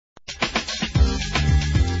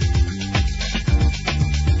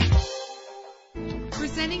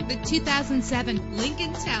2007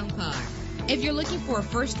 Lincoln Town Car. If you're looking for a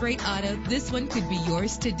first-rate auto, this one could be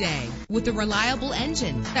yours today. With a reliable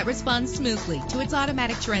engine that responds smoothly to its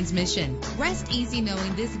automatic transmission. Rest easy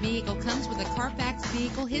knowing this vehicle comes with a Carfax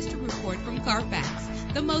Vehicle History Report from Carfax,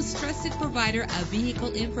 the most trusted provider of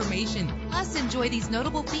vehicle information. Plus, enjoy these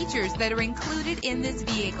notable features that are included in this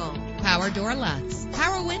vehicle: power door locks,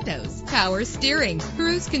 power windows, power steering,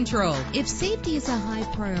 cruise control. If safety is a high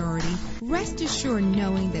priority, rest assured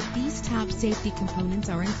knowing that these top safety components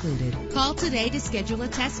are included. Call today to schedule a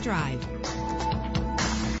test drive.